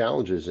 kind of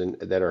challenges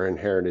that are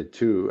inherited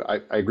too.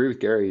 I agree with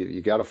Gary.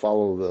 You got to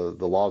follow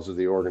the laws of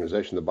the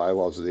organization, the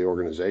bylaws of the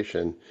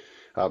organization.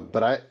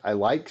 But I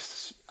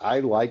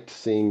liked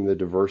seeing the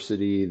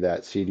diversity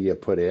that CEDIA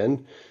put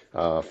in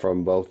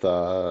from both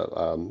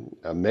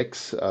a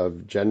mix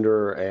of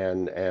gender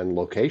and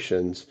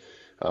locations,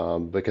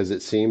 because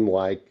it seemed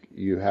like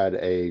you had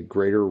a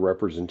greater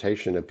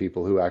representation of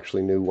people who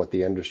actually knew what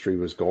the industry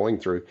was going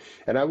through.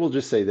 And I will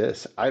just say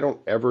this, I don't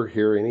ever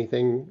hear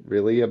anything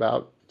really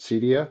about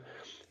CEDIA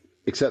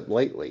except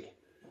lately.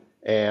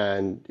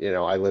 And,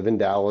 I live in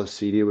Dallas.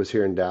 CEDIA was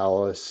here in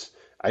Dallas.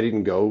 I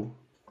didn't go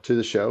to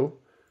the show.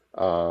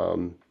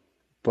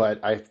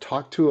 But I've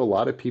talked to a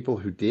lot of people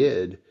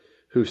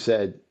who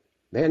said,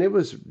 man, it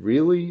was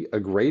really a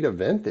great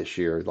event this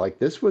year. Like,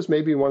 this was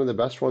maybe one of the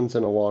best ones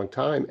in a long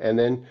time. And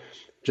then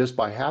just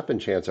by happen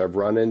chance, I've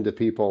run into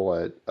people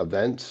at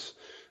events.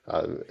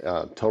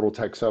 Total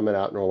Tech Summit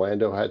out in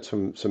Orlando had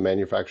some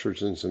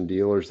manufacturers and some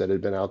dealers that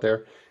had been out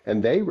there,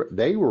 and they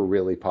were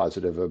really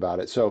positive about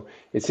it. So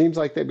it seems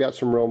like they've got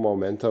some real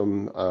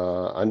momentum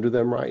under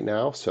them right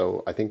now.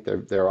 So I think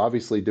they're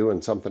obviously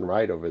doing something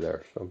right over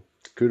there. So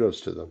kudos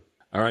to them.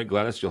 All right,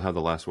 Gladys, you'll have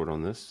the last word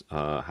on this.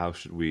 How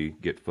should we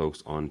get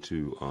folks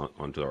onto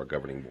our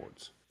governing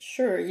boards?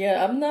 Sure.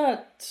 Yeah, I'm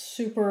not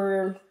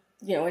super,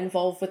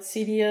 involved with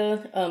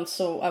CEDIA,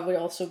 so I would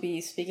also be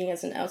speaking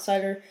as an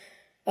outsider.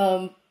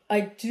 I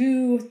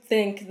do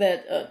think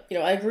that,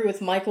 I agree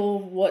with Michael,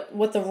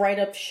 what the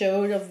write-up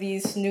showed of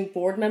these new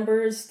board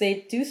members.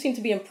 They do seem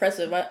to be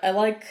impressive. I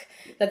like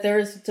that there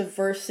is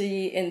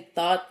diversity in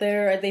thought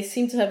there. They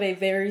seem to have a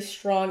very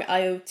strong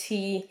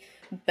IoT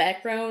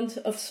background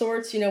of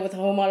sorts, with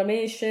home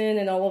automation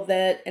and all of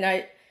that. And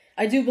I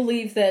do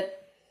believe that,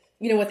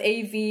 with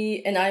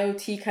AV and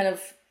IoT kind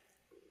of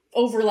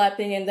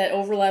overlapping and that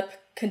overlap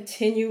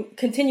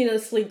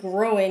continuously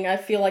growing, I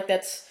feel like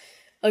that's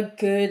a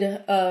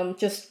good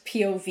just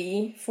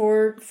POV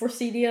for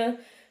CEDIA.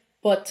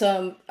 But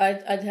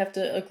I'd have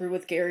to agree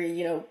with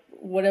Gary.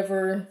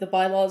 Whatever the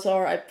bylaws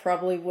are, I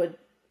probably would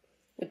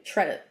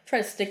try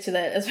to stick to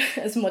that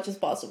as much as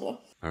possible.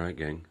 All right,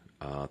 gang.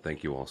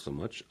 Thank you all so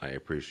much. I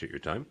appreciate your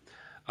time.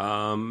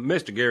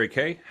 Mr. Gary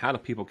K., how do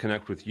people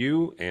connect with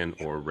you and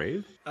or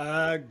Rave?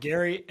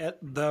 Gary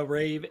at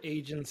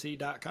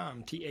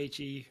theraveagency.com,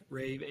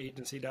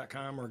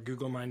 raveagency.com, or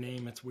Google my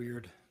name. It's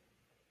weird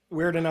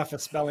enough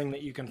at spelling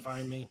that you can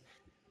find me.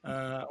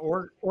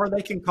 Or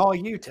they can call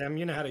you, Tim.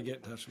 You know how to get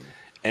in touch with me.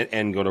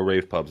 And go to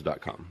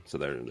ravepubs.com. So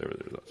there's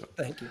also.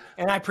 Thank you.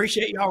 And I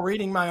appreciate y'all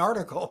reading my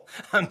article.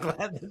 I'm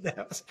glad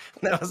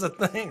that was a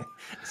thing.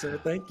 So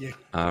thank you.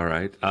 All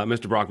right.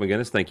 Mr. Brock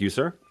McGinnis, thank you,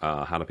 sir.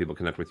 How do people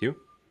connect with you?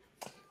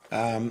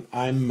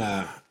 I'm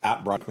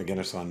at Brock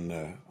McGinnis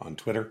on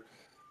Twitter.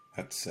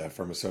 That's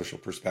from a social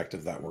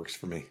perspective, that works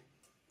for me.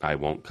 I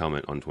won't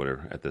comment on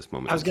Twitter at this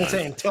moment. I was going to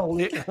say until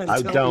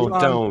please don't.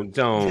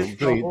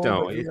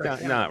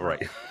 It's not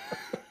right.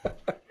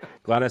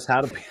 Gladys,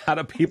 how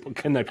do people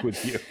connect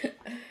with you?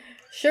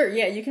 Sure,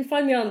 yeah, you can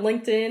find me on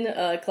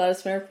LinkedIn,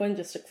 Gladys Merquin,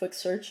 just a quick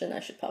search, and I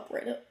should pop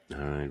right up. All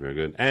right, very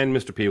good. And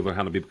Mr. Peeler,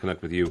 how do people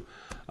connect with you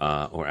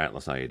or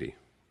Atlas IAD?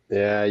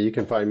 Yeah, you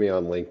can find me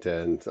on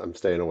LinkedIn. I'm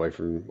staying away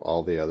from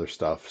all the other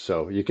stuff.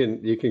 So you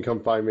can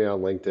come find me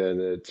on LinkedIn.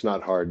 It's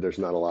not hard. There's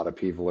not a lot of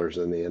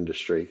peeblers in the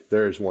industry.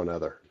 There is one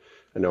other.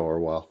 I know her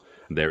well.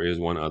 There is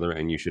one other,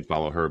 and you should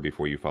follow her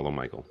before you follow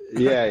Michael.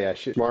 Yeah.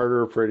 She's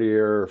smarter,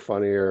 prettier,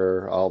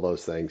 funnier, all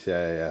those things.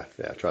 Yeah.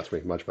 Trust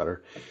me, much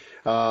better.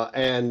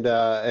 And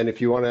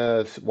if you want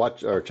to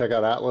watch or check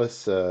out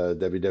Atlas,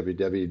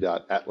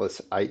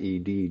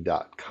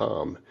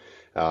 www.atlasIED.com.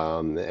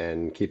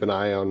 And keep an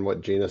eye on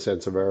what Gina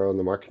Sansevero and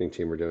the marketing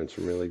team are doing.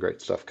 Some really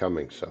great stuff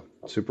coming. So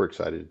super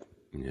excited.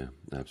 Yeah,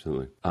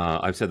 absolutely.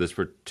 I've said this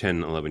for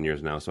 10, 11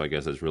 years now, so I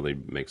guess this really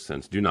makes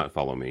sense. Do not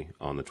follow me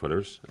on the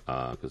Twitters,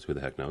 because who the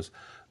heck knows.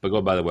 But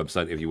go by the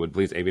website, if you would,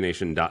 please,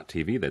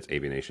 avnation.tv. That's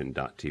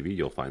avnation.tv.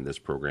 You'll find this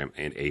program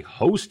and a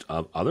host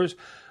of others.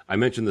 I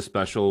mentioned the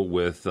special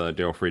with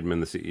Daryl Friedman,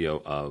 the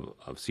CEO of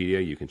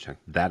CEDIA. You can check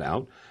that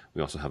out.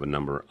 We also have a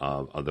number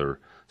of other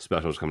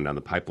specials coming down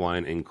the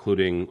pipeline,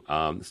 including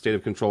State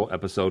of Control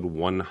episode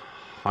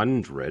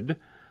 100,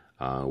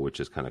 which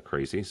is kind of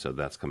crazy. So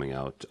that's coming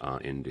out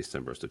in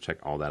December. So check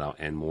all that out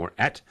and more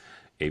at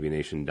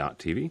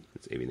avnation.tv.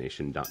 It's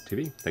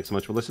avnation.tv. Thanks so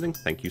much for listening.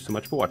 Thank you so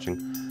much for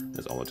watching.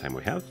 That's all the time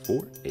we have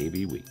for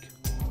AV Week.